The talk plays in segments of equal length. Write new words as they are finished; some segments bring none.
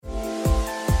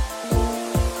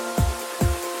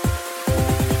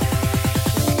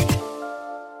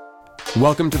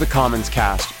Welcome to the Commons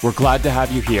Cast. We're glad to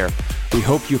have you here. We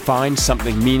hope you find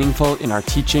something meaningful in our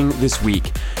teaching this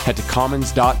week. Head to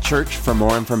commons.church for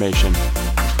more information.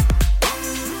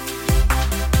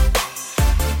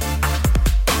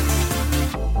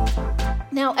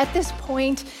 Now, at this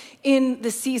point in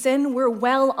the season, we're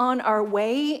well on our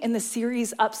way in the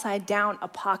series Upside Down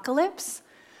Apocalypse.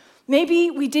 Maybe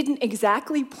we didn't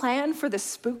exactly plan for the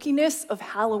spookiness of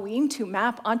Halloween to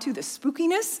map onto the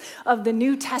spookiness of the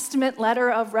New Testament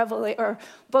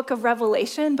book of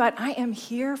Revelation, but I am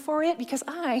here for it because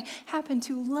I happen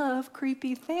to love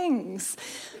creepy things.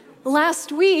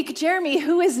 Last week, Jeremy,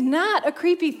 who is not a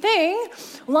creepy thing,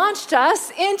 launched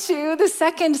us into the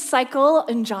second cycle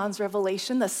in John's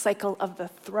Revelation, the cycle of the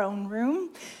throne room.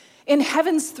 In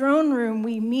heaven's throne room,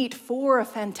 we meet four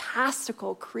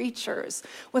fantastical creatures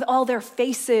with all their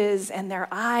faces and their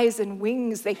eyes and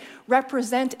wings. They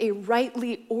represent a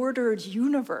rightly ordered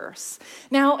universe.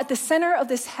 Now, at the center of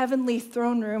this heavenly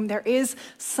throne room, there is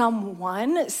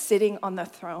someone sitting on the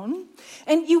throne.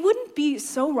 And you wouldn't be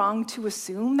so wrong to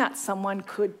assume that someone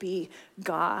could be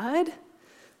God.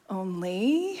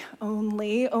 Only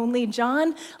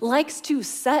John likes to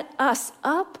set us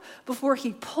up before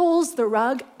he pulls the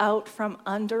rug out from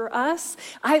under us.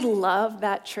 I love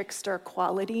that trickster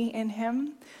quality in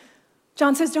him.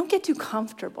 John says, don't get too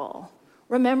comfortable.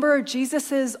 Remember,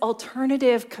 Jesus'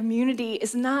 alternative community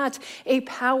is not a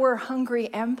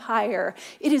power-hungry empire.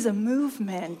 It is a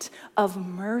movement of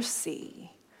mercy.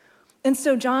 And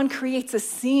so John creates a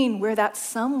scene where that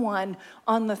someone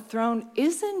on the throne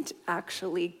isn't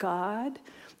actually God.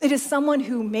 It is someone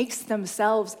who makes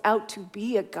themselves out to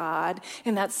be a god,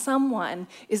 and that someone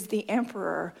is the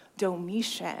Emperor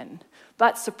Domitian.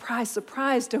 But surprise,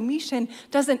 surprise, Domitian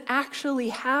doesn't actually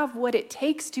have what it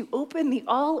takes to open the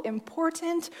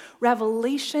all-important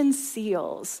Revelation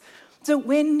seals. So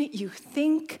when you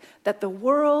think that the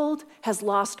world has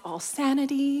lost all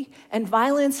sanity and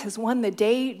violence has won the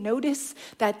day, notice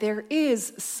that there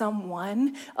is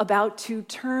someone about to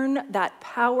turn that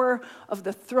power of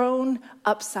the throne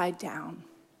upside down.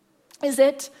 Is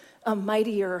it a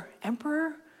mightier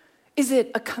emperor? Is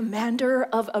it a commander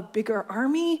of a bigger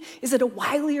army? Is it a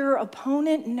wilier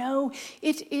opponent? No,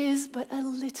 it is but a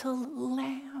little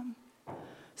lamb,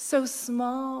 so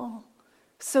small,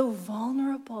 so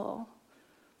vulnerable,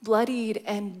 bloodied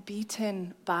and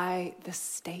beaten by the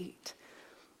state.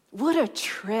 What a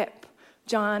trip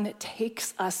John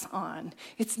takes us on.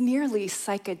 It's nearly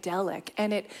psychedelic,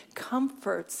 and it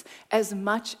comforts as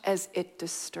much as it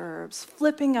disturbs,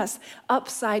 flipping us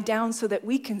upside down so that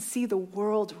we can see the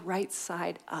world right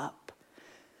side up.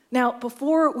 Now,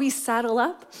 before we saddle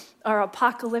up our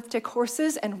apocalyptic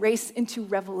horses and race into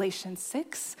Revelation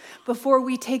 6, before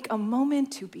we take a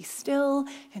moment to be still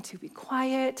and to be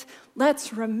quiet,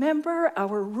 let's remember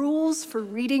our rules for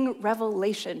reading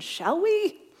Revelation, shall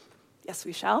we? Yes,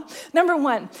 we shall. Number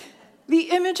one, the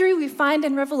imagery we find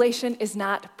in Revelation is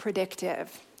not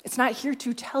predictive. It's not here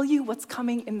to tell you what's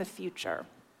coming in the future.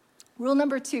 Rule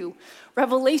number two,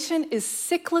 Revelation is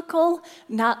cyclical,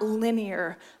 not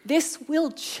linear. This will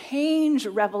change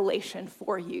Revelation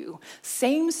for you.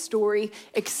 Same story,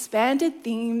 expanded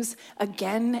themes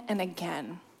again and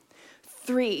again.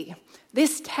 Three,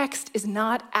 this text is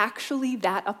not actually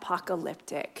that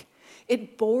apocalyptic.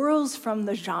 It borrows from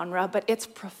the genre, but it's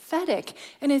prophetic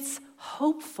and it's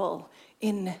hopeful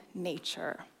in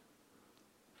nature.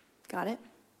 Got it?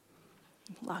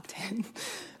 Locked in.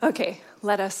 Okay,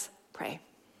 let us pray.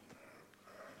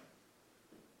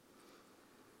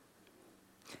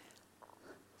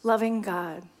 Loving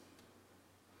God,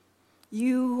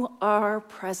 you are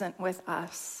present with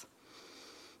us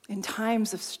in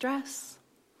times of stress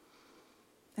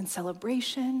and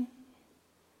celebration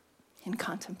and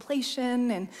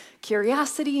contemplation and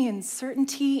curiosity and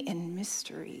certainty and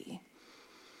mystery.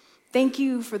 Thank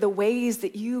you for the ways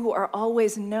that you are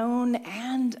always known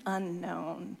and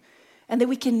unknown, and that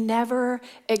we can never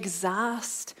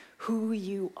exhaust who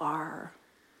you are.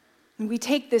 And we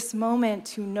take this moment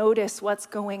to notice what's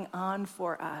going on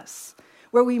for us,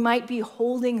 where we might be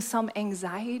holding some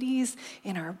anxieties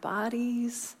in our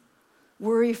bodies,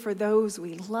 worry for those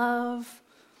we love,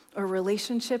 or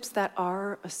relationships that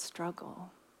are a struggle.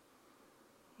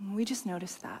 And we just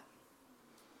notice that.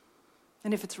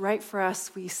 And if it's right for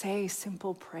us, we say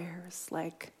simple prayers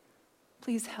like,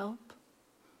 please help.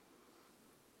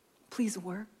 Please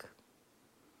work.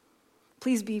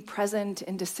 Please be present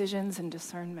in decisions and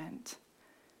discernment.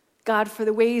 God, for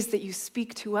the ways that you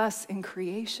speak to us in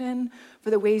creation, for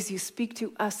the ways you speak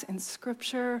to us in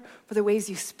Scripture, for the ways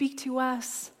you speak to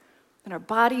us in our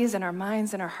bodies and our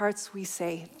minds and our hearts, we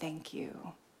say thank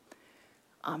you.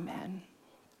 Amen.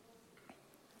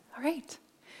 All right.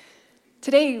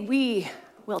 Today we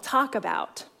will talk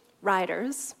about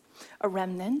riders, a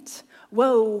remnant,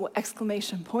 woe,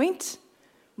 exclamation point,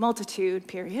 multitude,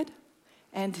 period,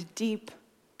 and deep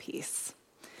peace.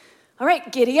 All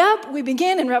right, giddy up. We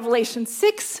begin in Revelation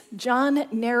 6. John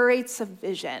narrates a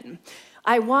vision.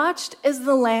 I watched as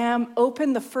the Lamb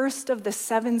opened the first of the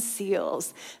 7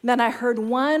 seals. Then I heard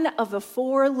one of the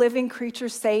 4 living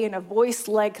creatures say in a voice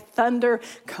like thunder,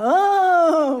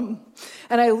 "Come!"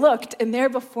 And I looked, and there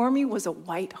before me was a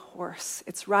white horse.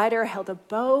 Its rider held a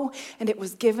bow, and it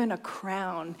was given a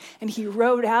crown. And he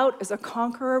rode out as a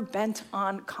conqueror bent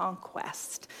on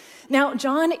conquest. Now,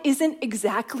 John isn't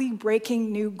exactly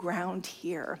breaking new ground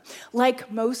here.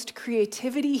 Like most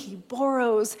creativity, he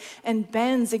borrows and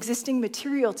bends existing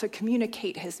material to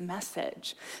communicate his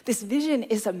message. This vision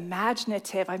is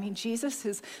imaginative. I mean, Jesus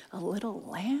is a little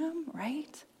lamb,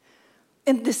 right?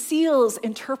 And the seals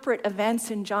interpret events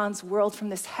in John's world from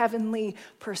this heavenly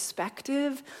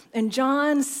perspective. And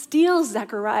John steals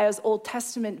Zechariah's Old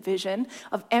Testament vision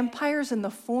of empires in the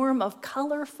form of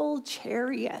colorful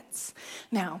chariots.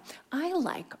 Now, I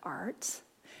like art.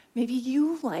 Maybe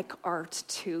you like art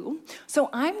too. So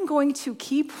I'm going to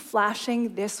keep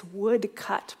flashing this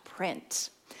woodcut print.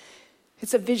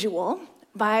 It's a visual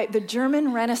by the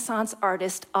German Renaissance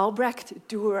artist Albrecht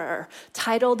Dürer,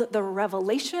 titled The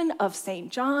Revelation of St.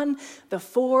 John, the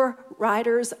 4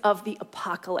 Riders of the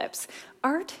Apocalypse.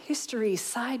 Art history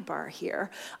sidebar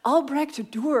here. Albrecht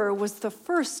Dürer was the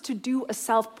first to do a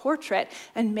self-portrait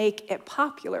and make it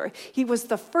popular. He was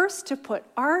the first to put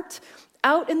art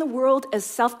out in the world as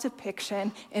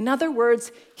self-depiction. In other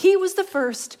words, he was the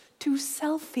first to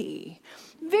selfie.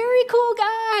 Very cool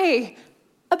guy.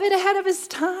 A bit ahead of his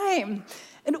time.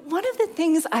 And one of the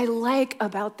things I like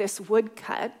about this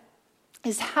woodcut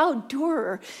is how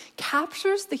Dürer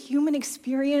captures the human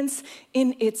experience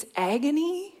in its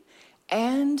agony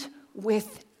and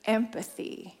with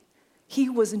empathy. He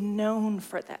was known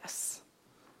for this.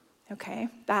 Okay,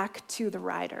 back to the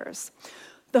riders.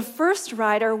 The first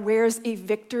rider wears a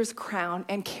victor's crown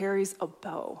and carries a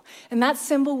bow. And that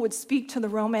symbol would speak to the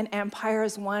Roman Empire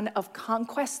as one of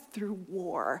conquest through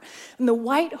war. And the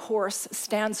white horse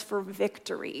stands for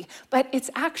victory, but it's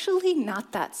actually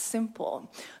not that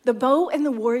simple. The bow in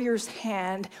the warrior's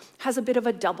hand has a bit of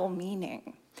a double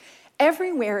meaning.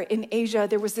 Everywhere in Asia,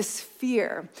 there was this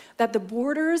fear that the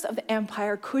borders of the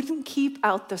empire couldn't keep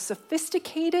out the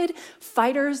sophisticated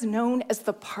fighters known as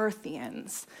the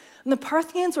Parthians. And the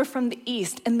Parthians were from the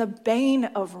east and the bane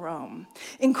of Rome,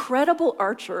 incredible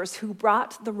archers who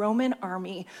brought the Roman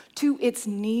army to its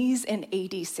knees in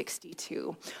AD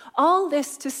 62. All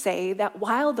this to say that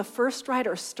while the first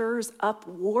rider stirs up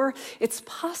war, it's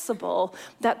possible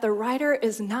that the rider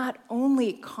is not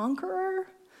only conqueror,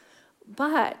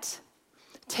 but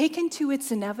taken to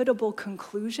its inevitable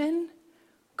conclusion,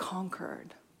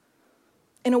 conquered.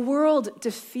 In a world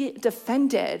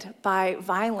defended by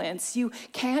violence, you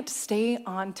can't stay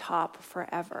on top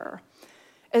forever.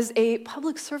 As a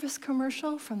public service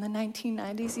commercial from the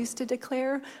 1990s used to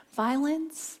declare,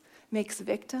 violence makes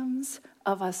victims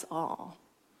of us all.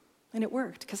 And it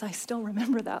worked, because I still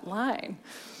remember that line.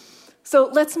 So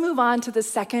let's move on to the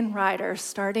second rider,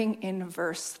 starting in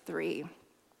verse 3.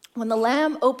 When the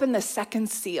Lamb opened the second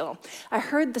seal, I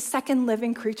heard the second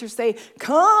living creature say,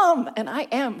 "Come!" And I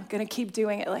am going to keep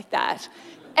doing it like that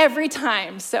every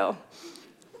time, so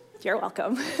you're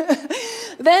welcome.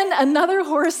 Then another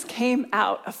horse came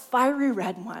out, a fiery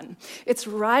red one. Its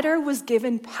rider was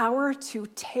given power to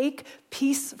take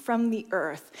peace from the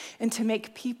earth and to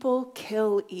make people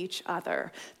kill each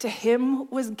other. To him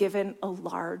was given a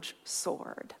large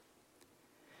sword.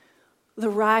 The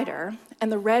rider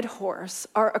and the red horse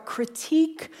are a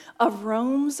critique of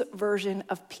Rome's version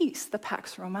of peace, the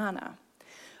Pax Romana.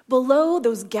 Below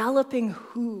those galloping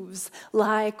hooves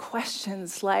lie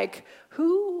questions like,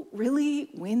 who really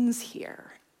wins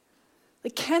here?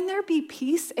 Like, can there be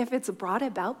peace if it's brought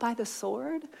about by the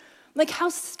sword? Like, how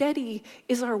steady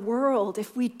is our world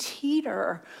if we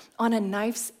teeter on a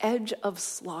knife's edge of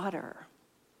slaughter?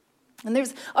 And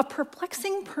there's a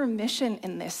perplexing permission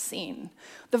in this scene.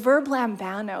 The verb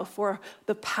lambano for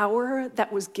the power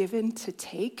that was given to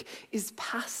take is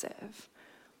passive.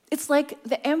 It's like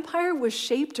the empire was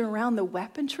shaped around the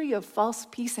weaponry of false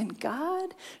peace, and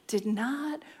God did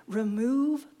not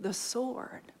remove the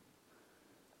sword.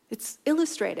 It's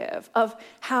illustrative of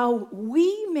how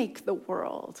we make the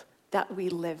world that we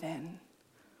live in.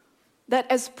 That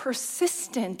as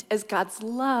persistent as God's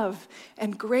love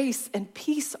and grace and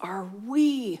peace are,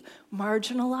 we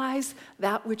marginalize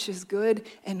that which is good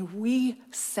and we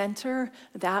center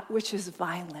that which is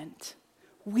violent.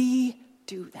 We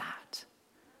do that.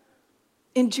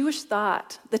 In Jewish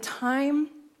thought, the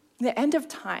end of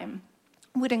time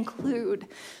would include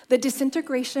the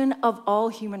disintegration of all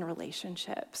human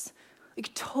relationships,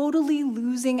 like totally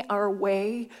losing our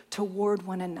way toward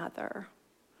one another,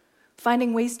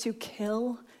 finding ways to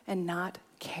kill and not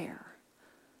care.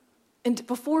 And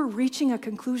before reaching a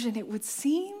conclusion, it would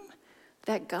seem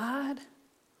that God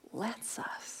lets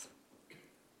us.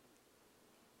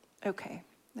 Okay,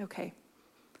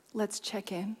 let's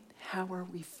check in. How are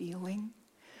we feeling?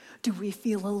 Do we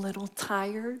feel a little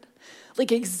tired,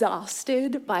 like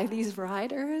exhausted by these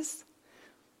riders?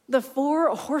 The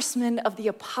 4 horsemen of the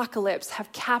apocalypse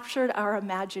have captured our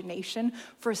imagination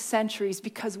for centuries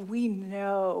because we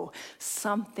know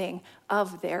something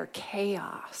of their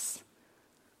chaos.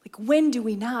 Like, when do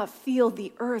we not feel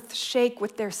the earth shake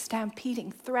with their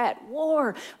stampeding threat?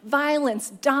 War, violence,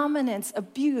 dominance,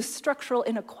 abuse, structural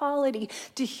inequality,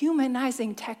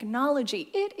 dehumanizing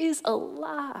technology. It is a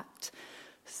lot.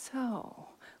 So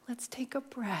let's take a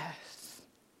breath,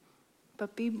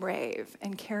 but be brave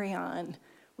and carry on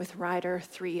with rider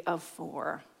 3 of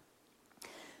 4.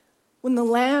 When the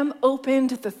Lamb opened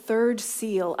the 3rd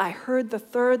seal, I heard the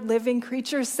 3rd living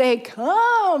creature say,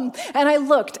 "Come!" And I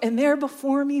looked, and there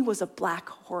before me was a black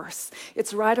horse.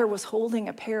 Its rider was holding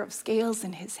a pair of scales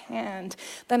in his hand.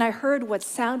 Then I heard what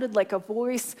sounded like a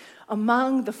voice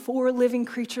among the 4 living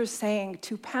creatures saying,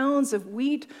 2 pounds of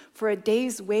wheat for a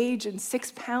day's wage and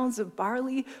 6 pounds of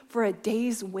barley for a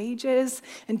day's wages,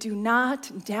 and do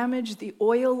not damage the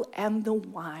oil and the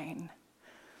wine.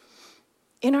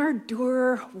 In our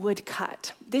Durer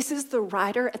woodcut, this is the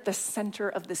rider at the center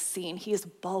of the scene. He is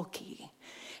bulky,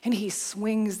 and he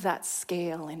swings that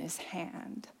scale in his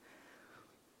hand.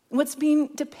 What's being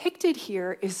depicted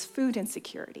here is food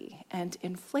insecurity and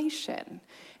inflation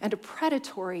and a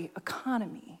predatory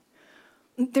economy.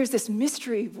 There's this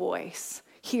mystery voice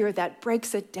here that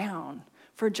breaks it down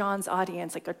for John's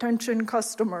audience, like, "Attention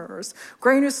customers,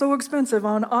 grain is so expensive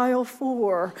on aisle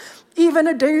 4. Even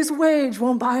a day's wage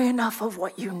won't buy enough of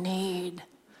what you need."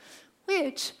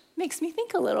 Which makes me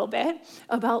think a little bit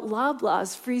about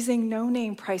Loblaws freezing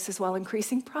no-name prices while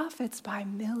increasing profits by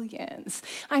millions.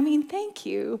 I mean, thank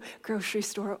you, grocery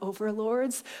store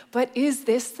overlords, but is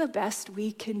this the best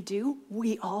we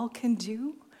all can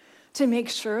do? To make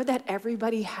sure that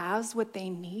everybody has what they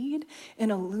need in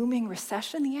a looming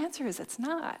recession? The answer is it's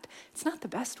not. It's not the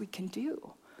best we can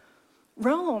do.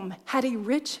 Rome had a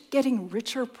rich getting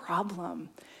richer problem,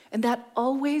 and that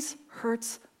always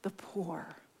hurts the poor.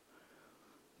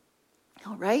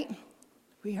 All right,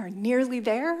 we are nearly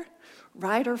there.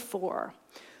 Rider 4.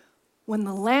 When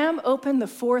the Lamb opened the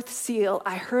 4th seal,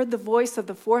 I heard the voice of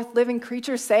the 4th living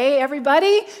creature say,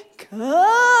 "Everybody,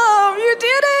 come, you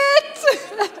did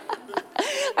it!"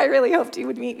 I really hoped you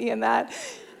would meet me in that.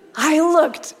 I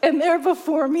looked, and there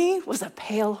before me was a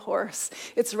pale horse.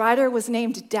 Its rider was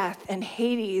named Death, and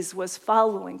Hades was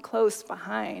following close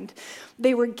behind.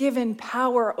 They were given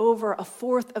power over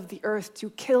 1/4 of the earth to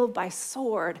kill by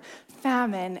sword,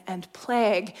 famine, and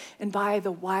plague, and by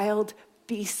the wild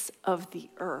beasts of the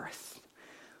earth.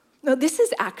 Now, this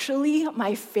is actually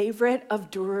my favorite of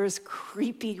Durer's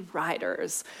creepy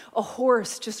riders. A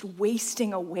horse just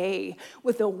wasting away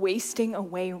with a wasting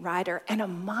away rider, and a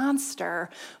monster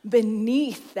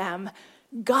beneath them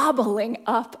gobbling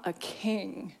up a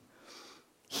king.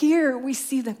 Here we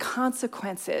see the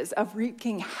consequences of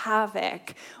wreaking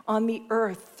havoc on the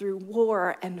earth through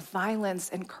war and violence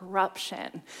and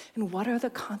corruption. And what are the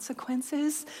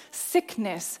consequences?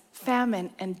 Sickness,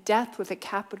 famine, and death with a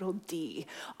capital D,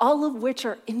 all of which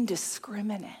are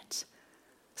indiscriminate.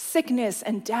 Sickness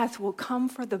and death will come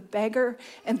for the beggar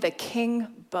and the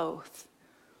king both.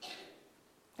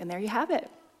 And there you have it.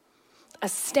 A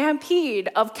stampede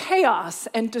of chaos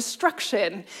and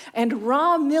destruction and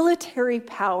raw military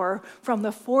power from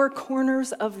the 4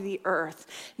 corners of the earth.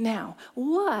 Now,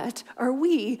 what are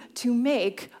we to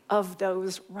make of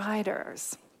those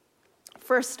riders?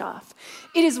 First off,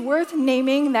 it is worth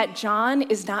naming that John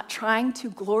is not trying to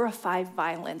glorify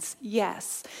violence.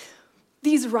 Yes,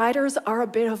 these riders are a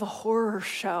bit of a horror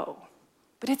show,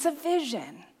 but it's a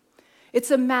vision. It's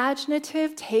an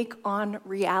imaginative take on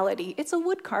reality. It's a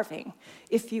wood carving,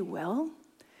 if you will.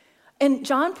 And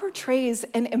John portrays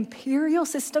an imperial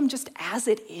system just as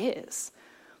it is.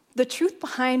 The truth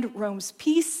behind Rome's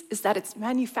peace is that it's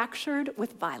manufactured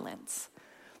with violence.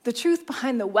 The truth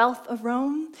behind the wealth of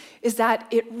Rome is that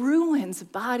it ruins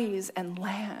bodies and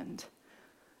land.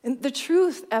 And the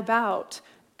truth about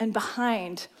and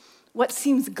behind what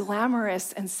seems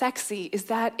glamorous and sexy is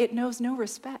that it knows no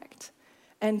respect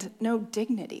and no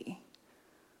dignity.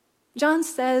 John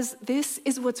says this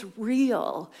is what's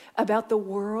real about the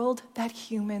world that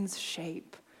humans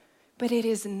shape, but it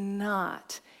is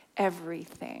not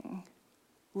everything.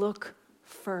 Look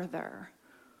further.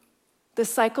 The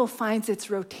cycle finds its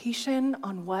rotation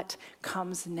on what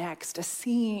comes next, a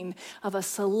scene of a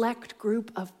select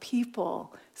group of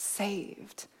people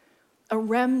saved, a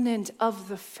remnant of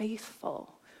the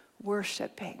faithful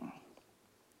worshiping.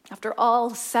 After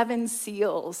all 7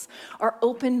 seals are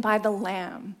opened by the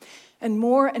Lamb, and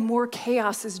more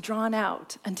chaos is drawn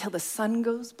out until the sun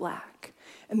goes black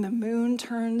and the moon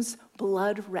turns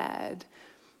blood red,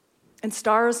 and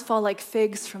stars fall like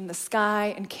figs from the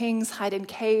sky, and kings hide in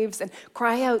caves and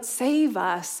cry out, "Save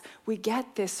us," we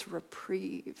get this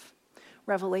reprieve.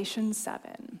 Revelation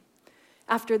 7.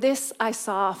 After this, I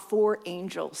saw 4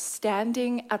 angels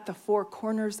standing at the 4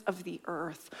 corners of the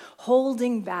earth,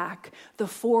 holding back the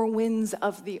 4 winds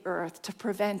of the earth to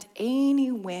prevent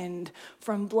any wind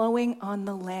from blowing on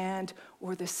the land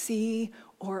or the sea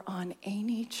or on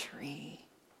any tree.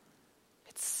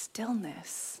 It's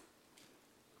stillness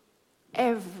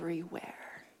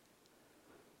everywhere.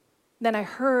 Then I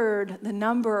heard the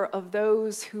number of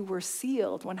those who were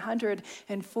sealed,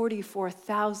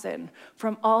 144,000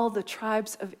 from all the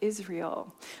tribes of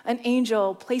Israel. An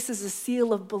angel places a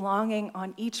seal of belonging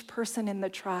on each person in the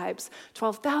tribes,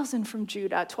 12,000 from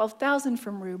Judah, 12,000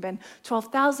 from Reuben,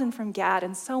 12,000 from Gad,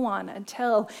 and so on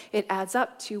until it adds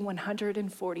up to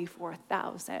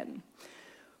 144,000.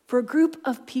 For a group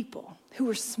of people who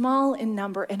were small in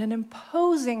number in an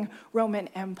imposing Roman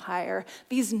Empire,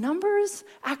 these numbers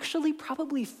actually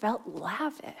probably felt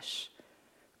lavish.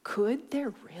 Could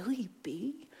there really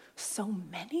be so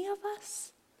many of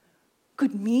us?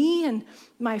 Could me and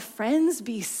my friends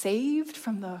be saved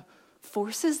from the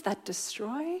forces that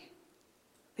destroy?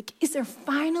 Is there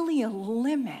finally a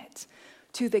limit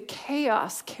to the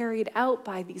chaos carried out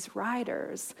by these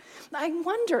riders? I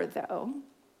wonder, though,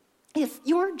 if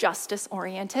you're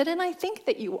justice-oriented, and I think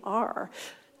that you are,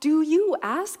 do you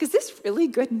ask, is this really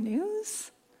good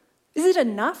news? Is it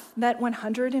enough that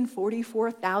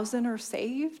 144,000 are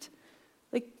saved?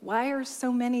 Why are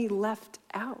so many left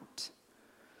out?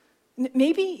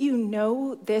 Maybe you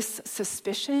know this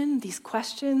suspicion, these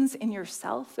questions in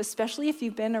yourself, especially if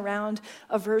you've been around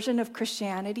a version of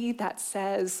Christianity that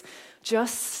says,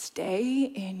 just stay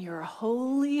in your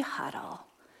holy huddle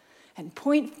and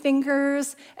point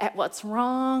fingers at what's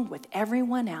wrong with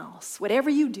everyone else. Whatever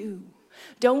you do,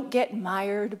 don't get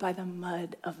mired by the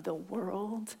mud of the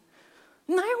world.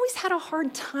 And I always had a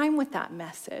hard time with that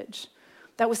message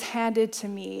that was handed to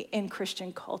me in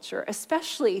Christian culture,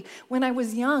 especially when I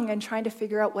was young and trying to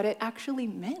figure out what it actually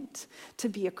meant to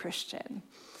be a Christian.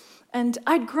 And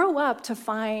I'd grow up to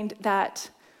find that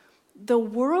the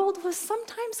world was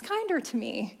sometimes kinder to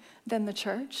me than the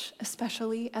church,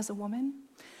 especially as a woman.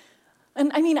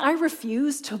 And I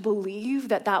refuse to believe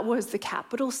that that was the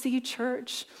capital C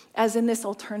church, as in this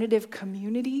alternative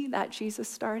community that Jesus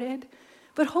started.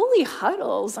 But holy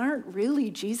huddles aren't really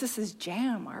Jesus's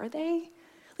jam, are they?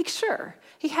 Sure,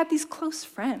 he had these close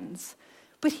friends,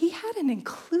 but he had an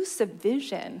inclusive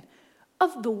vision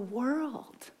of the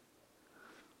world.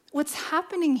 What's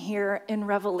happening here in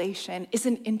Revelation is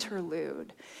an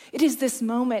interlude. It is this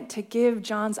moment to give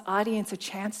John's audience a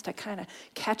chance to kind of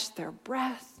catch their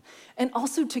breath, and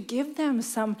also to give them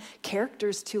some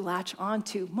characters to latch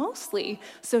onto, mostly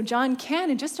so John can,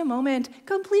 in just a moment,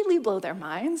 completely blow their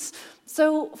minds.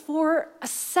 So for a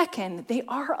second, they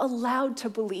are allowed to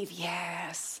believe,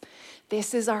 yes,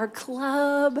 this is our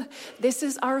club, this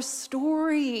is our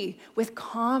story with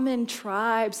common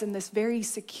tribes and this very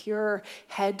secure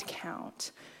head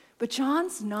count. But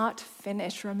John's not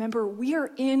finished. Remember, we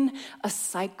are in a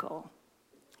cycle.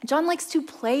 John likes to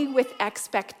play with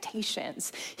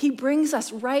expectations. He brings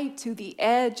us right to the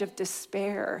edge of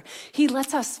despair. He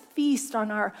lets us feast on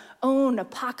our own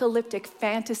apocalyptic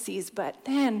fantasies, but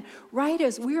then, right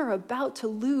as we are about to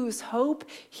lose hope,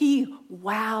 he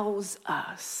wows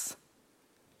us.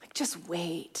 Just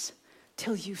wait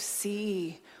till you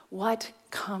see what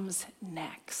comes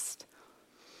next.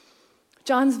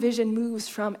 John's vision moves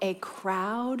from a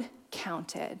crowd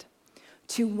counted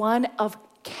to one of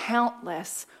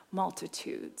countless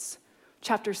multitudes.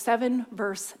 Chapter 7,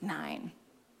 verse 9.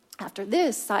 After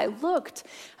this, I looked,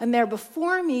 and there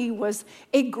before me was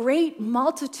a great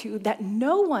multitude that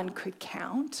no one could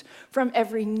count, from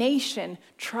every nation,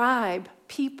 tribe,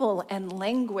 people and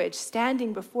language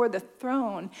standing before the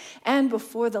throne and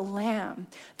before the Lamb.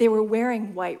 They were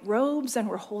wearing white robes and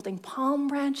were holding palm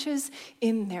branches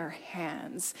in their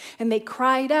hands. And they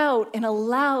cried out in a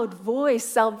loud voice,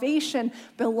 "Salvation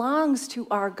belongs to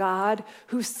our God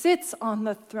who sits on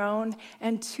the throne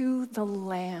and to the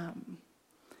Lamb."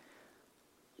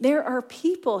 There are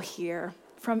people here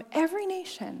from every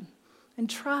nation and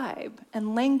tribe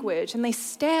and language, and they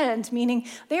stand, meaning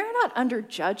they are not under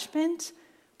judgment,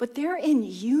 but they're in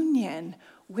union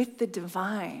with the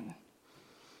divine.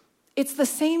 It's the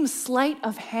same sleight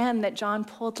of hand that John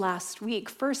pulled last week.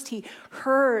 First, he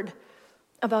heard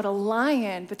about a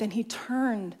lion, but then he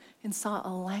turned and saw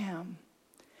a lamb.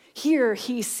 Here,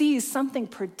 he sees something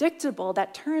predictable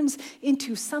that turns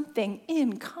into something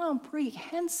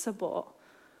incomprehensible.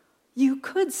 You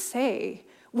could say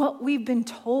what we've been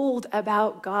told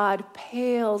about God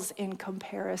pales in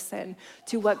comparison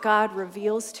to what God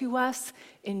reveals to us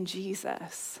in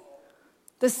Jesus.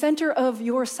 The center of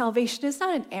your salvation is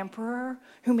not an emperor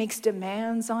who makes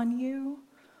demands on you.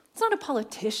 It's not a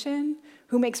politician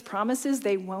who makes promises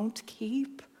they won't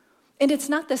keep. And it's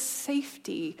not the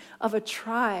safety of a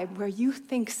tribe where you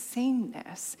think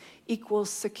sameness equals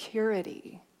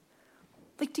security.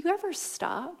 Like, do you ever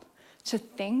stop to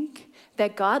think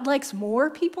that God likes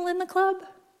more people in the club,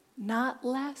 not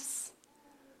less?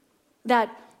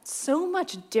 That so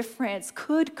much difference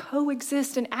could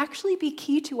coexist and actually be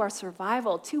key to our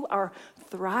survival, to our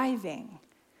thriving.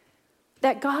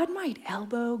 That God might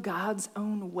elbow God's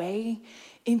own way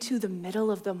into the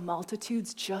middle of the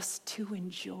multitudes just to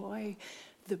enjoy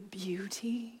the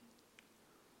beauty.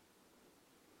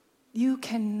 You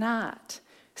cannot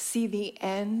see the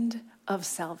end of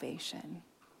salvation.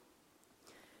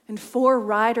 And 4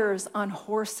 riders on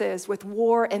horses with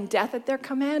war and death at their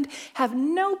command have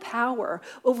no power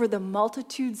over the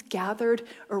multitudes gathered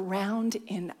around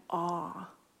in awe.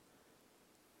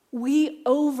 We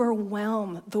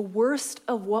overwhelm the worst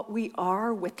of what we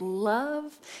are with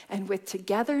love and with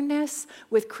togetherness,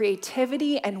 with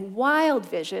creativity and wild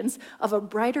visions of a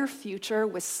brighter future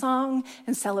with song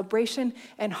and celebration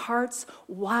and hearts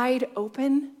wide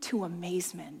open to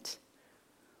amazement.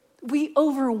 We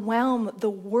overwhelm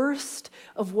the worst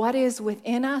of what is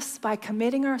within us by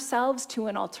committing ourselves to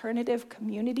an alternative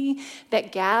community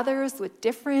that gathers with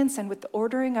difference and with the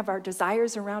ordering of our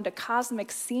desires around a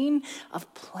cosmic scene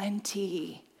of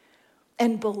plenty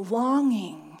and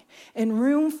belonging and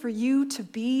room for you to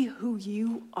be who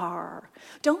you are.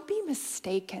 Don't be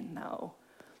mistaken, though.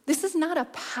 This is not a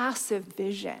passive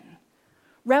vision.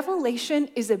 Revelation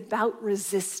is about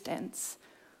resistance.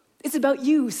 It's about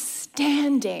you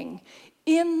standing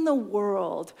in the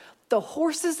world, the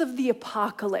horses of the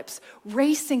apocalypse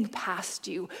racing past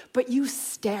you, but you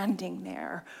standing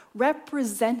there,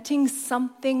 representing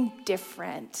something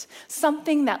different,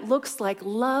 something that looks like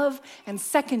love and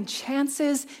second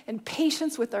chances and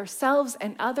patience with ourselves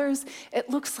and others. It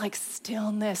looks like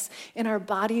stillness in our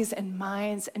bodies and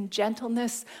minds and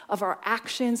gentleness of our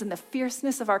actions and the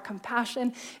fierceness of our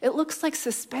compassion. It looks like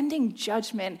suspending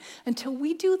judgment until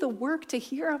we do the work to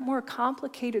hear a more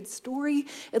complicated story.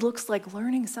 It looks like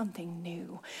learning something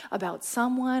new about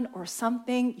someone or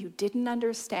something you didn't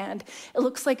understand. It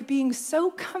looks like being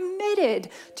so committed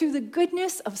to the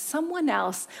goodness of someone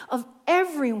else, of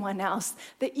everyone else,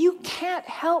 that you can't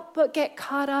help but get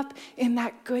caught up in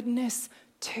that goodness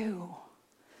too.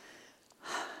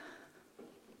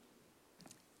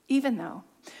 Even though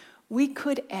we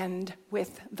could end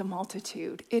with the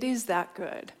multitude, it is that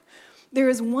good. There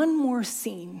is one more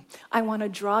scene I want to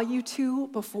draw you to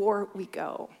before we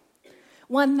go.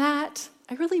 One that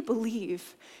I really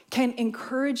believe can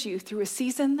encourage you through a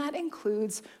season that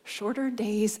includes shorter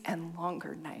days and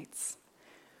longer nights.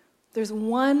 There's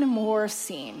one more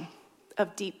scene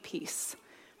of deep peace.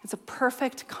 It's a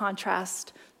perfect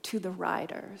contrast to the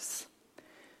riders.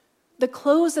 The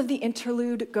close of the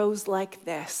interlude goes like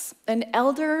this. An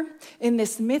elder in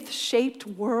this myth-shaped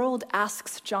world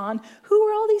asks John, "Who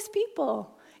are all these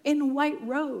people in white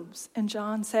robes?" And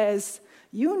John says,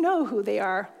 "You know who they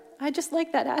are." I just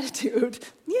like that attitude.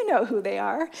 You know who they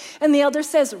are. And the elder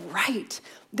says, "Right,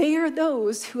 they are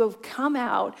those who have come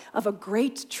out of a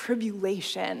great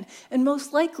tribulation. And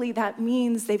most likely that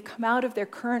means they've come out of their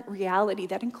current reality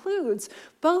that includes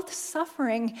both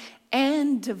suffering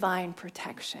and divine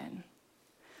protection."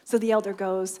 So the elder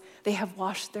goes, "They have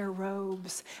washed their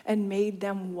robes and made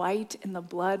them white in the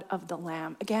blood of the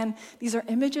Lamb." Again, these are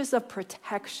images of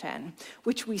protection,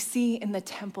 which we see in the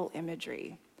temple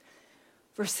imagery.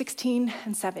 Verse 16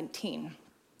 and 17,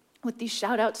 with these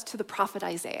shout outs to the prophet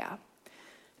Isaiah.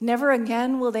 "Never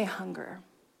again will they hunger.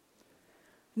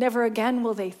 Never again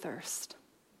will they thirst.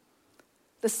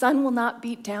 The sun will not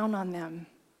beat down on them,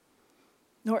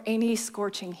 nor any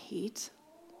scorching heat.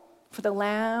 For the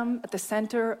Lamb at the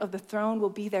center of the throne will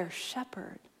be their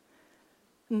shepherd,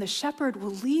 and the shepherd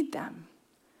will lead them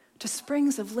to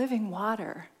springs of living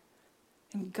water,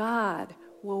 and God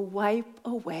will wipe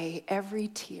away every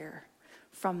tear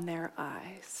from their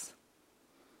eyes.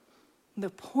 The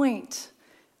point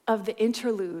of the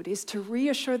interlude is to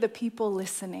reassure the people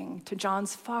listening to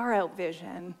John's far-out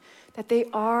vision that they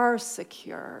are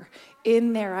secure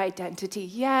in their identity.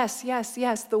 Yes,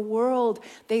 the world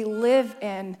they live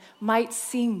in might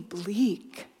seem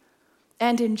bleak,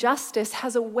 and injustice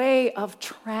has a way of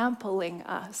trampling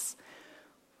us.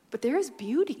 But there is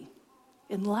beauty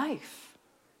in life,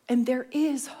 and there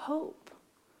is hope.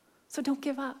 So don't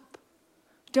give up.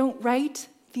 Don't write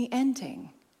the ending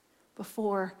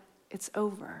before it's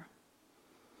over.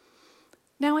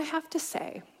 Now, I have to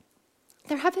say,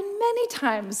 there have been many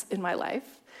times in my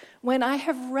life when I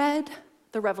have read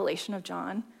the Revelation of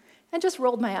John and just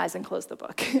rolled my eyes and closed the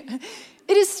book.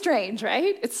 It is strange,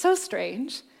 right? It's so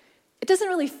strange. It doesn't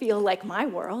really feel like my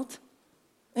world.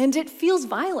 And it feels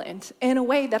violent in a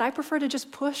way that I prefer to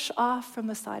just push off from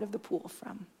the side of the pool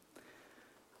from.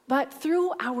 But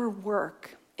through our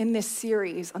work in this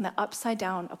series on the upside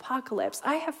down apocalypse,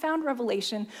 I have found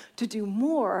Revelation to do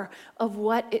more of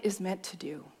what it is meant to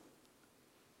do: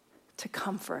 to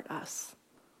comfort us,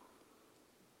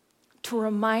 to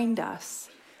remind us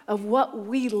of what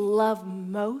we love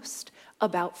most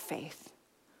about faith,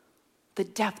 the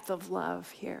depth of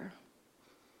love here,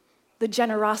 the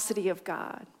generosity of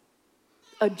God,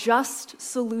 a just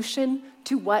solution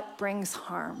to what brings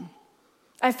harm.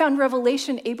 I found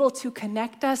Revelation able to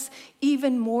connect us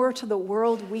even more to the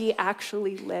world we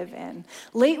actually live in.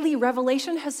 Lately,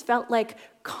 Revelation has felt like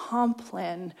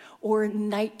Compline or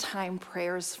nighttime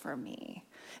prayers for me.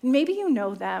 Maybe you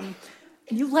know them,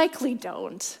 you likely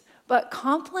don't, but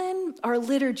Compline are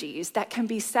liturgies that can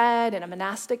be said in a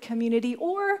monastic community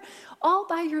or all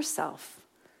by yourself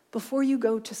before you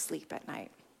go to sleep at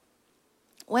night.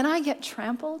 When I get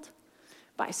trampled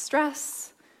by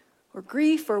stress or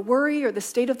grief or worry or the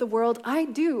state of the world,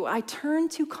 I turn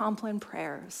to Compline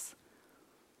prayers.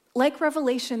 Like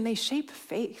Revelation, they shape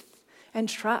faith and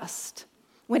trust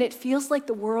when it feels like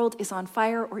the world is on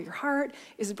fire or your heart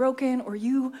is broken or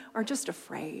you are just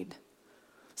afraid.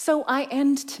 So I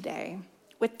end today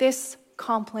with this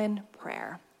Compline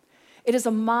prayer. It is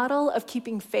a model of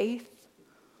keeping faith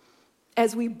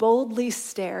as we boldly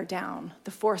stare down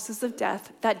the forces of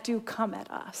death that do come at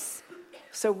us.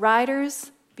 So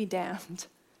riders, be damned.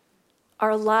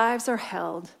 Our lives are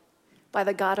held by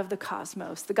the God of the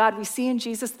cosmos, the God we see in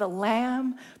Jesus, the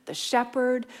Lamb, the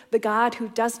Shepherd, the God who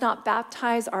does not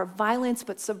baptize our violence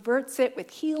but subverts it with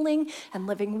healing and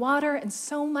living water and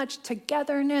so much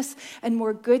togetherness and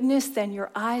more goodness than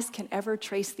your eyes can ever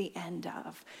trace the end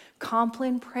of.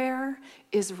 Compline prayer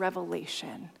is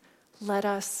revelation. Let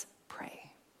us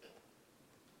pray.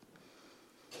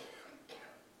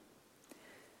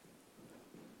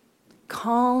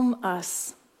 Calm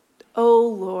us, O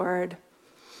Lord,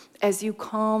 as you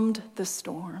calmed the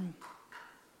storm.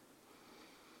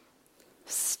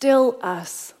 Still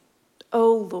us,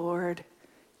 O Lord,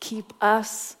 keep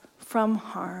us from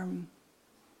harm.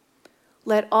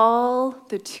 Let all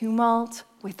the tumult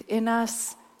within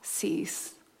us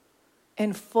cease.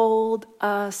 Enfold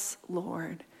us,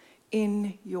 Lord,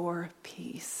 in your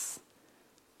peace.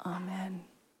 Amen.